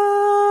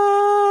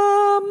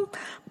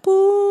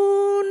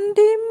 pun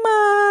di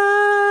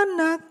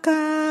mana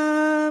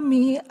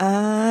kami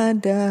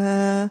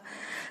ada,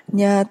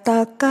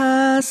 nyata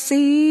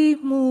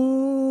kasih-Mu.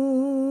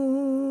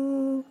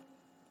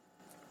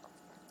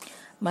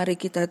 Mari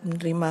kita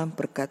menerima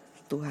berkat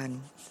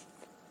Tuhan.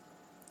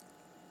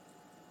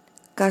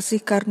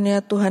 Kasih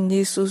karunia Tuhan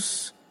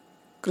Yesus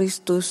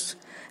Kristus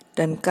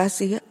dan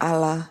kasih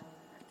Allah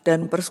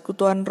dan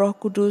persekutuan Roh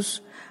Kudus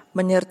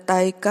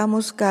menyertai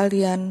kamu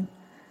sekalian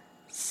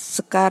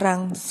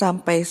sekarang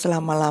sampai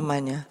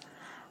selama-lamanya.